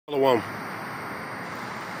Shalom.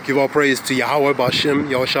 Give all praise to Yahweh B'Shem,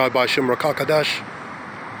 Yahushua B'Shem Rakakadash.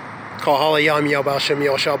 Call Halayam Yah B'Shem,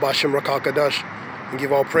 Yahushua B'Shem Rakakadash. And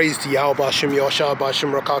give all praise to Yahweh B'Shem, Yahushua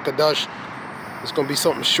B'Shem Rakakadash. It's going to be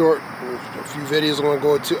something short. A few videos. I'm going to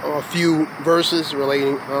go to a few verses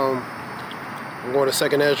relating. I'm going to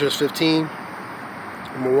 2 Ezra 15.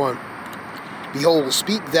 Number 1. Behold,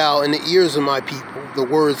 speak thou in the ears of my people the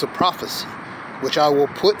words of prophecy, which I will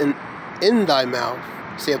put in thy mouth,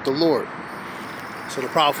 saith the Lord. So the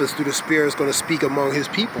prophets through the Spirit is going to speak among his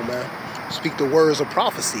people, man. Speak the words of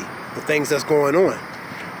prophecy, the things that's going on.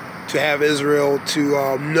 To have Israel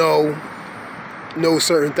to know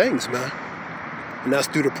certain things, man. And that's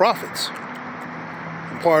through the prophets.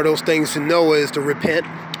 And part of those things to know is to repent.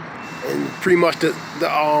 And pretty much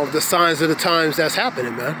the signs of the times that's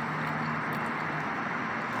happening, man.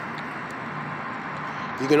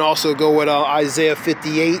 You can also go with Isaiah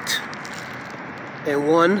 58 and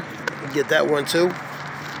 1. Get that one too.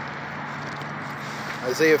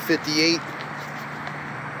 Isaiah 58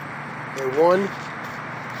 and 1.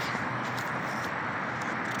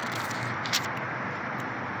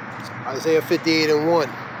 Isaiah 58 and 1.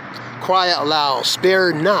 Cry out loud,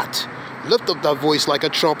 spare not. Lift up thy voice like a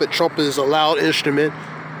trumpet. Trumpet is a loud instrument.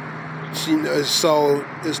 So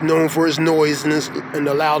it's known for its noise and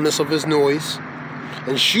the loudness of its noise.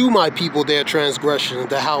 And shew my people their transgressions,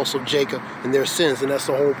 the house of Jacob, and their sins. And that's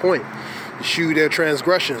the whole point. Shew their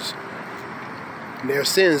transgressions and their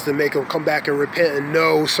sins to make them come back and repent and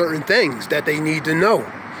know certain things that they need to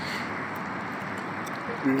know.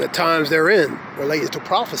 And the times they're in related to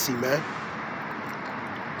prophecy, man.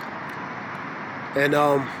 And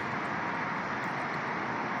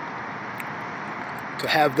to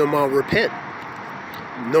have them repent,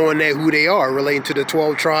 knowing who they are, relating to the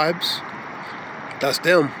 12 tribes. That's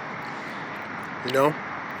them, you know.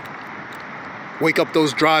 Wake up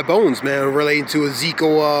those dry bones, man, relating to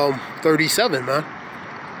Ezekiel 37, man.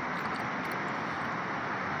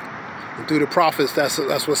 And through the prophets, that's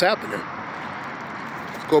what's happening.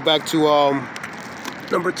 Let's go back to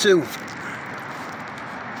number 2.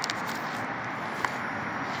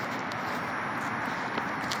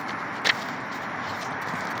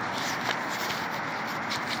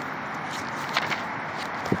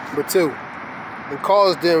 Number 2. And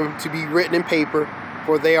cause them to be written in paper,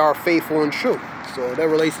 for they are faithful and true. So that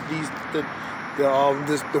relates to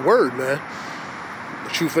the word, man. The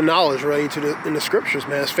truth and knowledge relating to in the scriptures,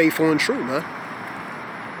 man. It's faithful and true, man.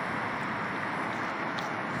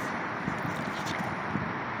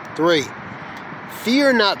 Three.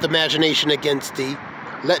 Fear not the imagination against thee.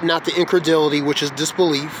 Let not the incredulity, which is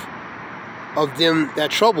disbelief, of them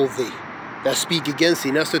that trouble thee, that speak against thee.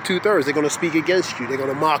 And that's the 2/3. They're going to speak against you. They're going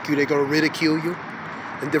to mock you. They're going to ridicule you.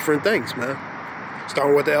 And different things, man.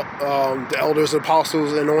 Starting with the elders,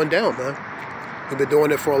 apostles, and on down, man. They've been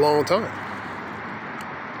doing it for a long time.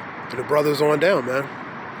 And the brothers on down, man.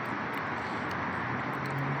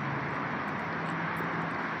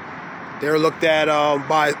 They're looked at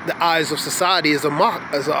by the eyes of society as a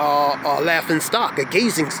mock, as a laughing stock, a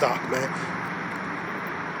gazing stock, man.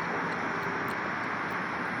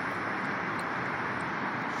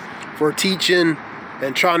 For teaching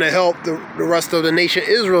and trying to help the rest of the nation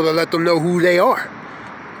Israel to let them know who they are.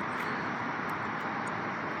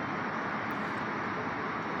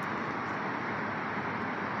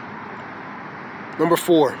 Number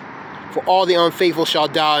 4. For all the unfaithful shall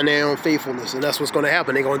die in their unfaithfulness. And that's what's going to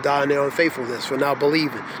happen. They're going to die in their unfaithfulness for not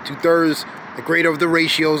believing. 2/3, the greater of the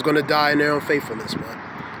ratio, is going to die in their unfaithfulness, man.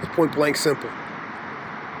 It's point blank simple.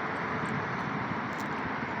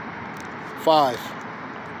 5.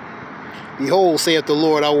 Behold, saith the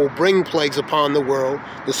Lord, I will bring plagues upon the world,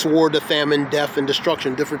 the sword, the famine, death, and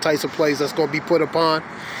destruction. Different types of plagues that's going to be put upon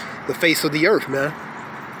the face of the earth, man.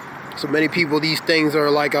 So many people, these things are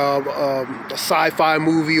like a sci-fi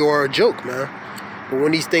movie or a joke, man. But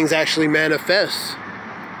when these things actually manifest,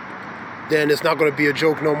 then it's not going to be a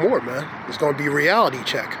joke no more, man. It's going to be reality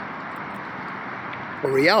check. A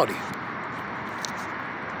reality.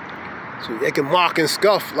 So they can mock and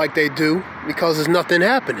scoff like they do because there's nothing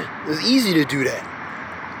happening. It's easy to do that.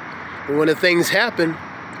 And when the things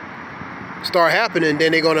start happening,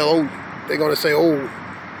 then they're gonna say, "Oh,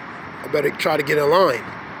 I better try to get in line."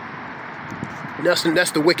 And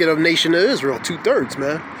that's the wicked of nation of Israel. 2/3,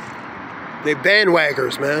 man. They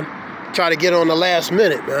bandwaggers, man. Try to get on the last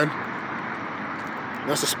minute, man.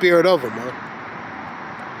 That's the spirit of them, man.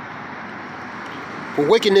 For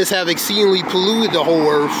wickedness have exceedingly polluted the whole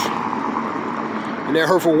earth, and their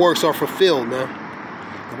hurtful works are fulfilled, man.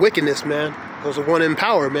 The wickedness, man, because the one in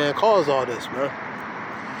power, man, caused all this, man.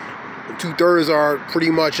 The 2/3 are pretty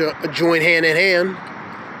much a joint hand in hand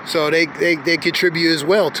So they contribute as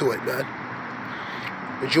well to it, man.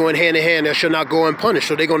 They join hand in hand, they shall not go unpunished.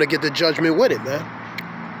 So they're going to get the judgment with it, man.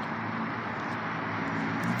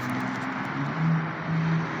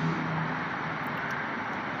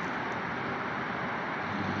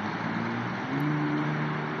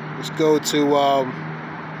 Let's go to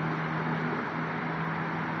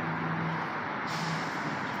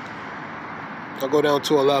I'll go down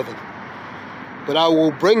to 11. But I will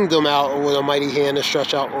bring them out with a mighty hand and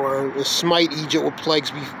stretch out arm, and smite Egypt with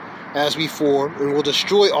plagues as before, and will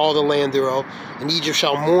destroy all the land thereof. And Egypt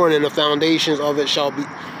shall mourn, and the foundations of it shall be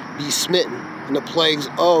smitten, and the plagues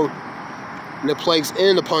and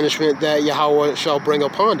the punishment that Yahweh shall bring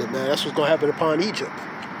upon it, man. That's what's going to happen upon Egypt.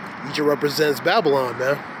 Egypt represents Babylon,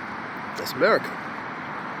 man. That's America.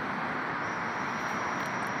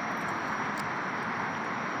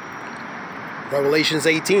 Revelations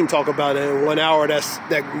 18 talk about it in 1 hour. That's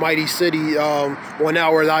that mighty city. 1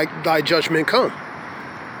 hour thy judgment come.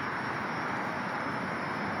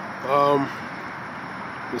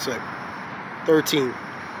 Let's see. 13.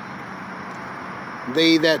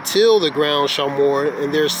 They that till the ground shall mourn,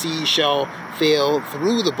 and their seed shall fail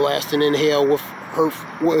through the blasting and hail with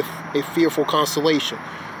a fearful consolation.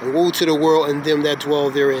 And woe to the world and them that dwell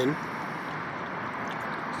therein.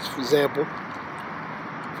 For example.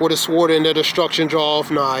 For the sword and the destruction draweth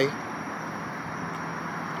nigh,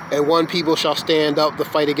 and one people shall stand up to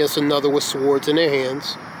fight against another with swords in their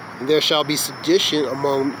hands, and there shall be sedition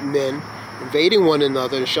among men, invading one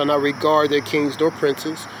another, and shall not regard their kings nor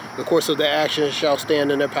princes. The course of their actions shall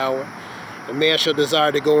stand in their power. A man shall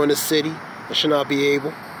desire to go in the city, and shall not be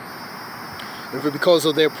able. And for because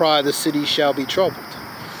of their pride the city shall be troubled.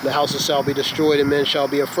 The houses shall be destroyed, and men shall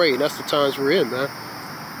be afraid. That's the times we're in, man.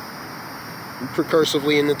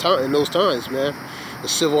 Precursively in those times, man. The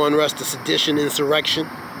civil unrest, the sedition, insurrection.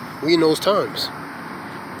 We in those times.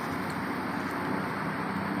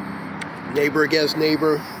 Neighbor against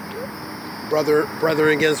neighbor, brethren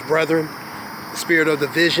against brethren, the spirit of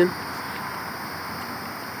division.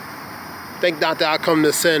 Think not that I come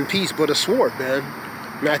to send peace, but a sword, man.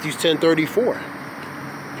 Matthew 10:34.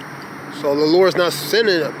 So the Lord's not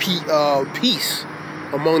sending peace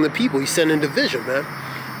among the people. He's sending division, man.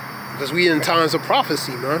 Because we in times of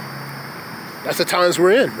prophecy, man. That's the times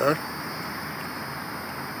we're in, man.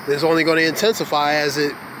 It's only going to intensify as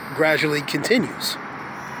it gradually continues.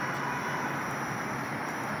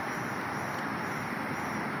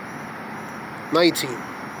 "19.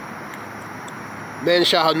 Man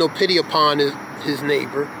shall have no pity upon his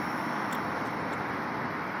neighbor.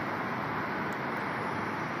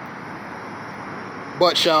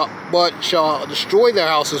 But shall destroy their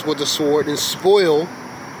houses with the sword, and spoil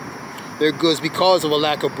their goods because of a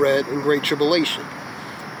lack of bread and great tribulation.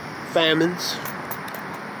 Famines,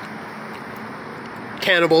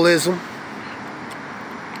 cannibalism,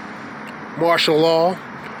 martial law,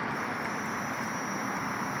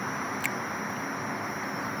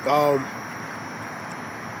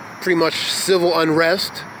 pretty much civil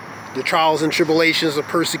unrest, the trials and tribulations of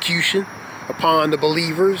persecution upon the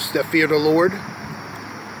believers that fear the Lord.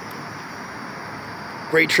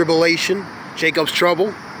 Great tribulation, Jacob's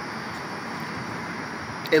trouble,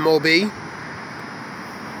 MOB,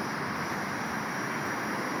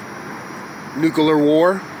 nuclear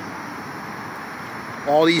war.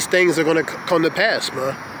 All these things are going to come to pass,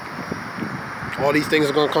 man. All these things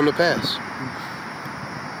are going to come to pass.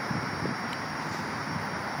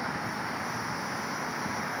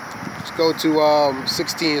 Let's go to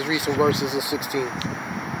 16, let's read some verses in 16.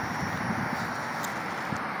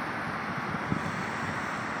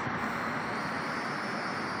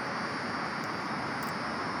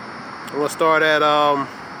 I'm going to start at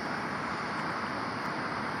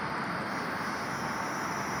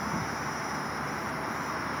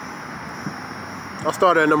I'll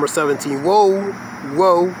start at number 17. Woe,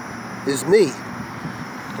 woe is me.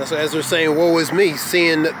 That's as they're saying, woe is me,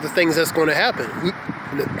 seeing the things that's going to happen,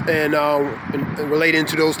 and relating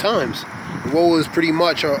to those times. Woe is pretty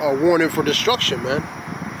much a warning for destruction, man.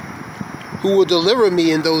 Who will deliver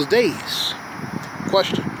me in those days?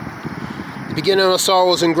 Question. The beginning of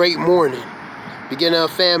sorrows and great mourning, beginning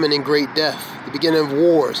of famine and great death, the beginning of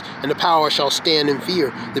wars, and the power shall stand in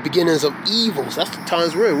fear, the beginnings of evils. That's the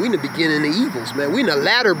times we're in. We in the beginning of evils, man. We in the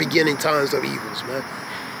latter beginning times of evils, man.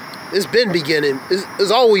 It's been beginning.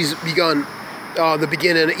 It's always begun. The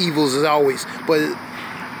beginning of evils is always, but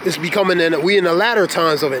it's becoming. We in the latter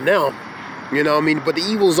times of it now. You know what I mean? But the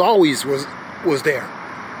evils always was there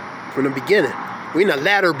from the beginning. We in the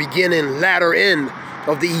latter beginning, latter end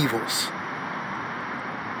of the evils.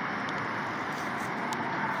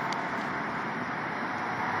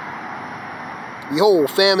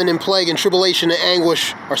 Behold, famine and plague and tribulation and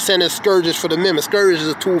anguish are sent as scourges for the men. A scourge is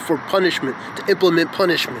a tool for punishment, to implement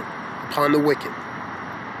punishment upon the wicked.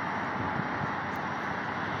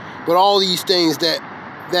 But all these things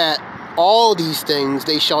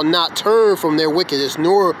they shall not turn from their wickedness,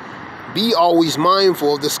 nor be always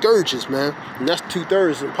mindful of the scourges, man. And that's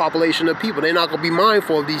 2/3 of the population of people. They're not going to be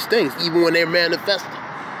mindful of these things, even when they're manifesting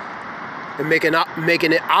and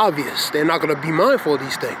making it obvious. They're not going to be mindful of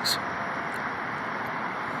these things.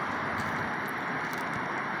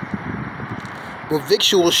 But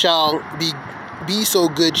victuals shall be so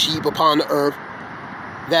good cheap upon the earth,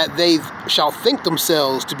 that they shall think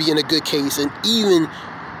themselves to be in a good case, and even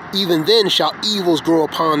then shall evils grow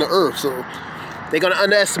upon the earth. So they're going to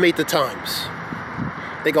underestimate the times.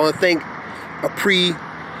 They're going to think a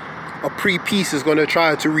pre-peace is going to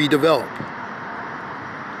try to redevelop.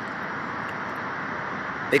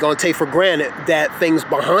 They're going to take for granted that things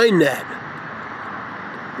behind that,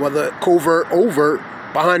 whether covert, overt,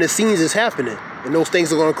 behind the scenes is happening. And those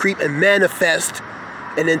things are going to creep and manifest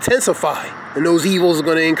and intensify. And those evils are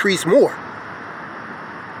going to increase more.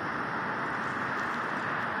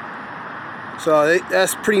 So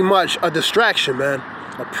that's pretty much a distraction, man.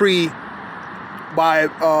 By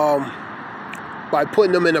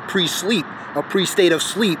putting them in a pre-sleep, a pre-state of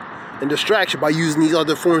sleep and distraction, by using these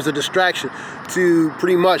other forms of distraction to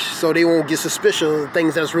pretty much so they won't get suspicious of the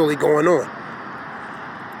things that's really going on.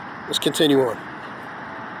 Let's continue on.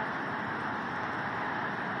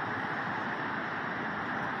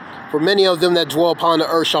 For many of them that dwell upon the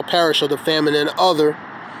earth shall perish of the famine, and the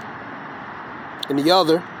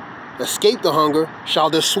other escape the hunger shall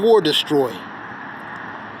the sword destroy.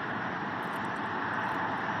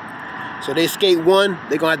 So they escape one,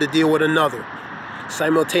 they're gonna have to deal with another.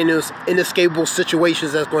 Simultaneous, inescapable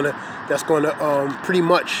situations that's gonna pretty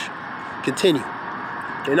much continue.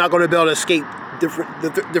 They're not gonna be able to escape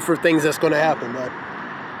different things that's gonna happen, man.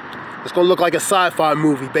 It's gonna look like a sci-fi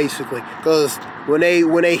movie, basically, because when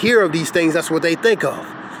they hear of these things, that's what they think of.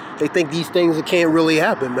 They think these things that can't really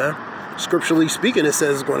happen, man. Scripturally speaking, it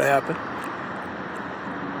says it's going to happen.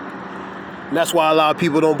 And that's why a lot of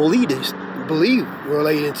people don't believe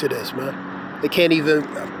relating to this, man. They can't even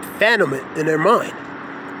fathom it in their mind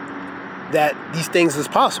that these things is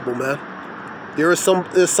possible, man. There's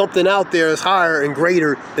something out there that's higher and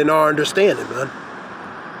greater than our understanding, man.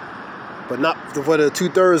 But not for the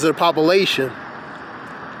 2/3 of the population.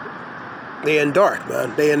 They in dark,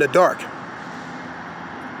 man. They in the dark.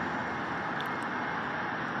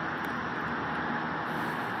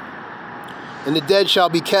 And the dead shall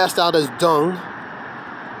be cast out as dung,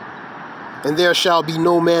 and there shall be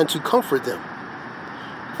no man to comfort them.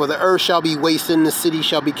 For the earth shall be wasted, and the city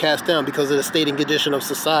shall be cast down, because of the state and condition of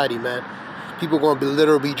society, man. People are going to be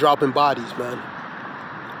literally dropping bodies, man.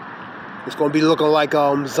 It's going to be looking like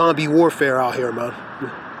zombie warfare out here, man.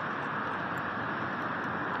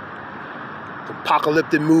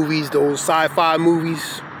 Apocalyptic movies, those sci-fi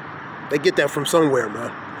movies, they get that from somewhere,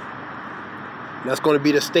 man. And that's going to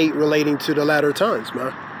be the state relating to the latter times,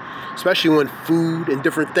 man. Especially when food and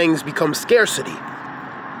different things become scarcity.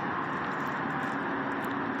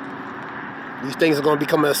 These things are going to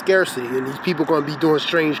become a scarcity, and these people are going to be doing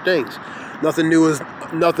strange things. Nothing new.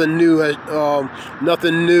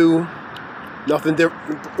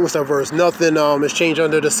 What's that verse? Nothing is changed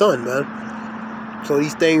under the sun, man. So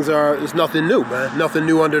these things it's nothing new, man. Nothing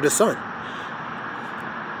new under the sun.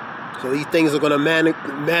 So these things are going to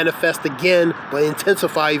manifest again, but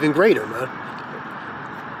intensify even greater, man.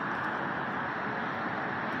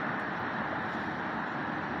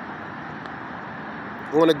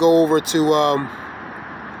 I want to go over to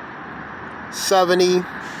 70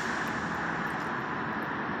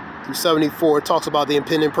 through 74. It talks about the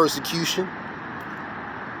impending persecution.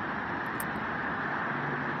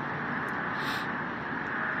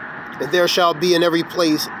 And there shall be in every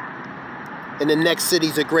place in the next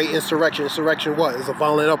cities a great insurrection. Insurrection what? It's a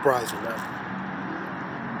violent uprising, man.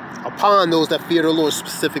 Upon those that fear the Lord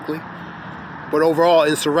specifically. But overall,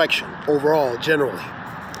 insurrection. Overall, generally.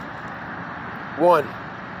 1.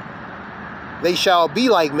 They shall be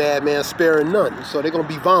like madmen, sparing none. So they're going to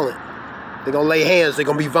be violent. They're going to lay hands. They're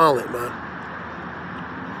going to be violent, man.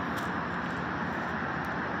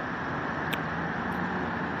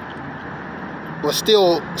 But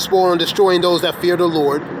still spoiling and destroying those that fear the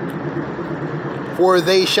Lord. For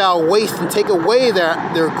they shall waste and take away their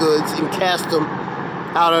goods and cast them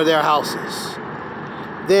out of their houses.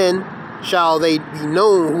 Then shall they be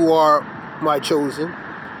known who are my chosen,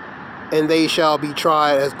 and they shall be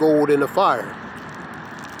tried as gold in the fire.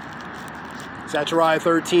 Zechariah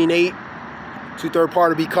 13:8. 2/3 part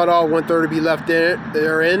will be cut off, 1/3 will be left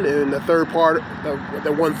therein, and the third part,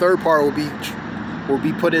 the 1/3 part will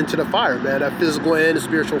be put into the fire, man. That physical and the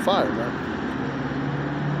spiritual fire, man.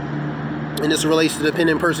 And this relates to the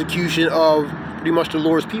pending persecution of pretty much the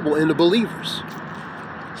Lord's people and the believers,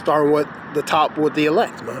 starting with the top with the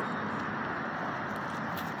elect, man.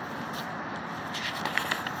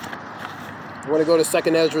 I want to go to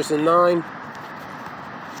 2nd Ezra 9.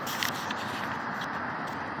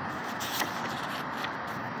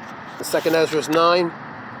 The 2nd Ezra 9.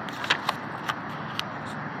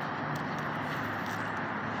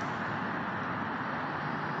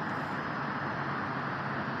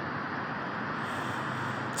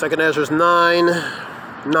 Second Ezra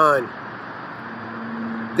 9:9.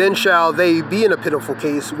 Then shall they be in a pitiful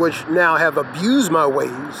case, which now have abused my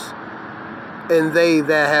ways, and they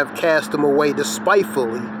that have cast them away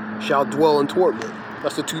despitefully shall dwell in torment.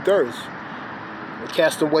 That's the 2/3. They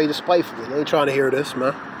cast them away despitefully. They ain't trying to hear this,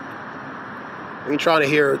 man. They ain't trying to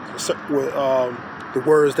hear the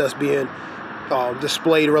words that's being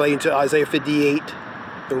displayed relating to Isaiah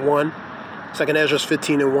 58:1, 2nd Ezra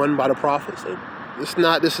 15:1 by the prophets. This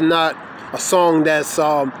is not a song that's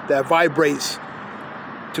that vibrates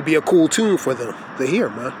to be a cool tune for them to hear,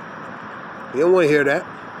 man. They don't want to hear that.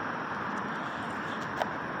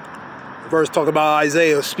 The verse talk about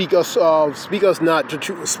Isaiah, speak us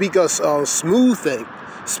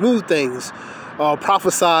smooth things,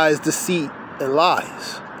 prophesies deceit and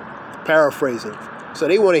lies. Paraphrasing. So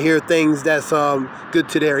they want to hear things that's good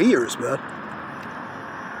to their ears, man.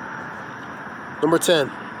 Number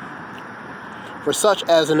 10. For such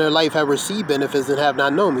as in their life have received benefits and have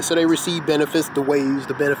not known me. So they receive benefits, the ways,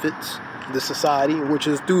 the benefits, the society, which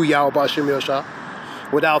is through Yahweh B'Shem Yosha,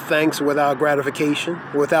 without thanks, without gratification,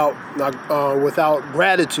 without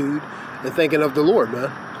gratitude, and thinking of the Lord, man.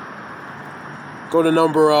 Go to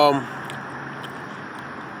number,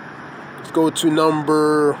 let's go to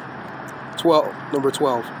number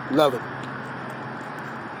 11.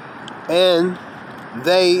 And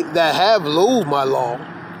they that have loathed my law,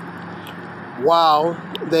 while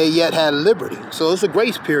they yet had liberty. So it's a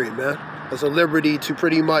grace period, man. It's a liberty to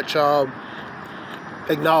pretty much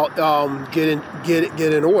acknowledge, get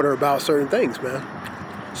in order about certain things, man.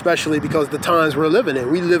 Especially because the times we're living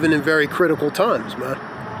in. We're living in very critical times, man.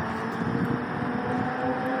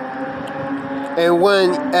 And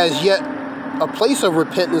when as yet a place of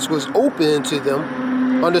repentance was open to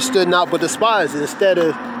them, understood not but despised it. Instead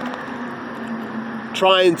of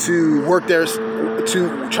trying to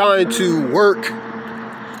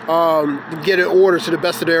get in order to the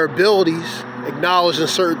best of their abilities, acknowledging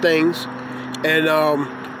certain things, and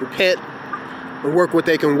repent and work what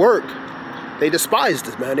they can work, they despised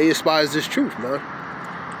it, man. They despised this truth, man.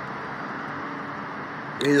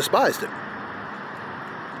 They despised it.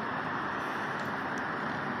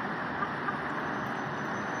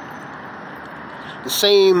 The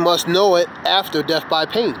same must know it after death by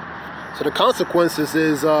pain. So the consequences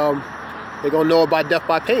is they're going to know it by death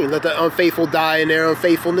by pain. Let the unfaithful die in their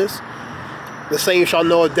unfaithfulness. The same shall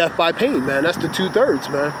know it death by pain, man. That's the 2/3,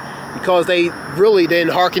 man. Because they really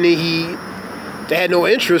didn't hearken to heed. They had no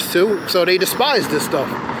interest to, so they despised this stuff.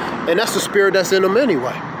 And that's the spirit that's in them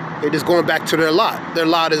anyway. They're just going back to their lot. Their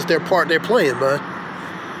lot is their part they're playing, man.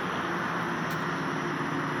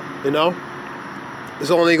 You know?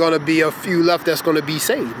 There's only going to be a few left that's going to be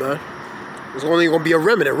saved, man. There's only going to be a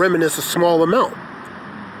remnant. A remnant is a small amount.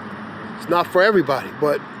 It's not for everybody,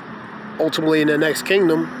 but ultimately in the next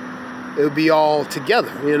kingdom, it'll be all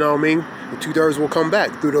together, you know what I mean? The 2/3 will come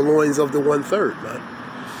back through the loins of the 1/3, man.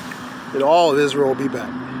 And all of Israel will be back.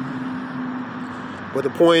 But the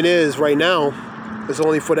point is, right now, it's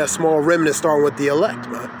only for that small remnant starting with the elect,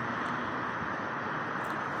 man.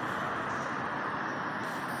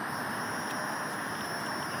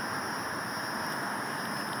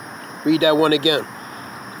 Read that one again.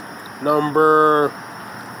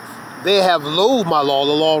 They have loathed my law.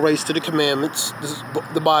 The law relates to the commandments. This is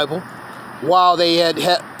the Bible. While they yet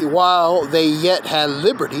had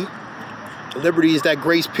liberty. Liberty is that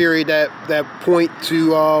grace period that point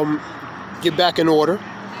to get back in order.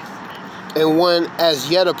 And when as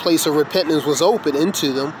yet a place of repentance was open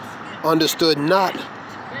into them, understood not,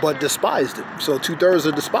 but despised it. So 2/3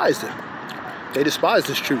 have despised it. They despise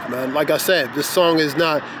this truth, man. Like I said, this song it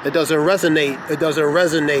doesn't resonate. It doesn't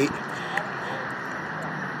resonate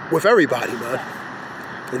with everybody, man.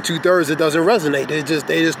 And 2/3 it doesn't resonate.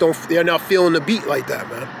 They're not feeling the beat like that,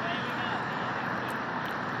 man.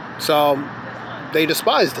 So they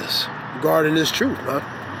despise this, regarding this truth, man.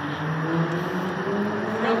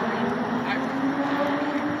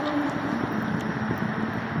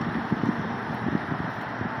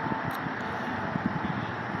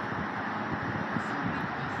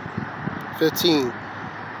 15.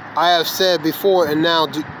 I have said before, and now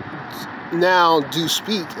do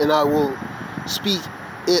speak, and I will speak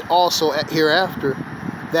it also hereafter,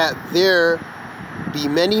 that there be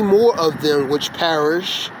many more of them which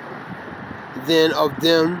perish than of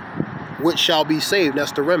them which shall be saved.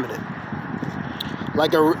 That's the remnant.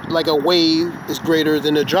 Like a wave is greater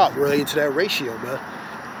than a drop, relating to that ratio, man.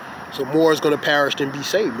 So more is going to perish than be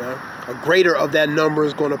saved, man. A greater of that number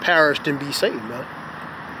is going to perish than be saved, man.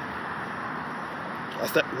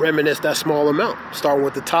 That's that remnant's that small amount, starting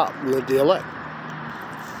with the top, with the elect.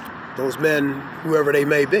 Those men, whoever they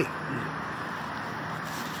may be.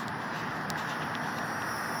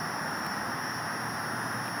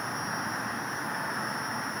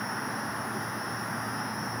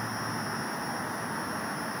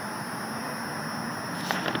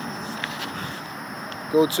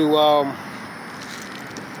 Go to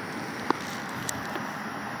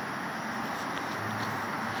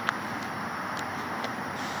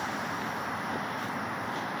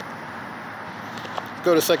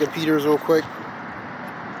go to 2 Peter's real quick.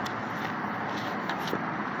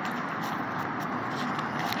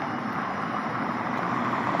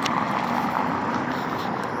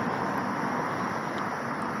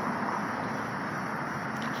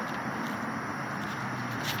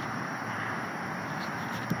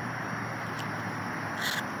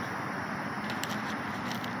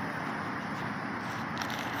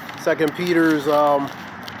 Second Peter's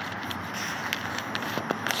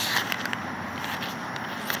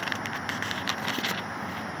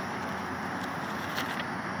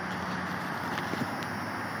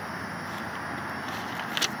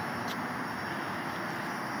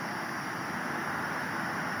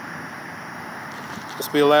this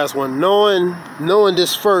will be the last one. Knowing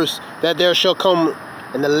this first, that there shall come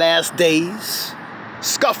in the last days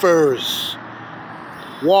scoffers,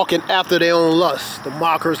 walking after their own lusts. The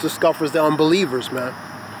mockers, the scoffers, the unbelievers, man.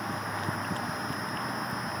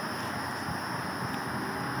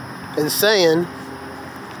 And saying,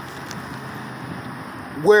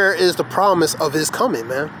 where is the promise of his coming,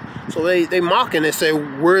 man? So they mocking and say,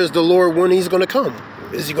 where is the Lord when he's going to come?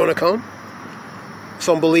 Is he going to come?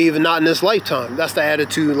 Some believe not in this lifetime. That's the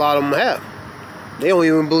attitude a lot of them have. They don't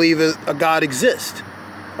even believe a God exists.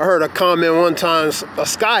 I heard a comment one time, a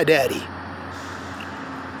sky daddy.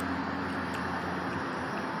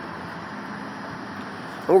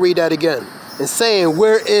 I'll read that again. And saying,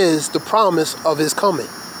 where is the promise of his coming?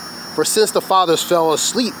 For since the fathers fell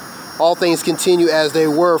asleep, all things continue as they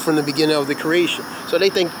were from the beginning of the creation. So they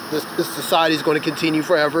think this society is going to continue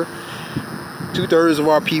forever. 2/3 of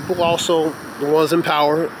our people, also the ones in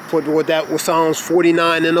power, put with that with Psalms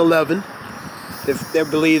 49 and 11. If they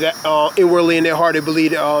believe that inwardly in their heart, they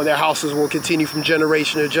believe that their houses will continue from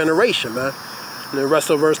generation to generation, man. And the rest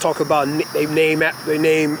of the verse talk about they name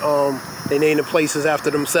the places after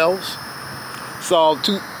themselves. So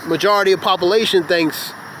majority of population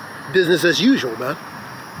thinks business as usual, man.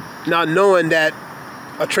 Not knowing that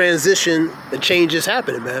a transition and change is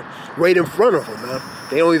happening, man. Right in front of them, man.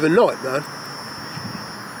 They don't even know it, man.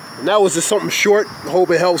 And that was just something short. I hope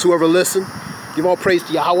it helps whoever listen. Give all praise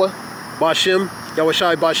to Yahweh, Ba'ashem, Yahweh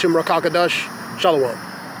Shai, Ba'ashem, Rakakadash, Shalom.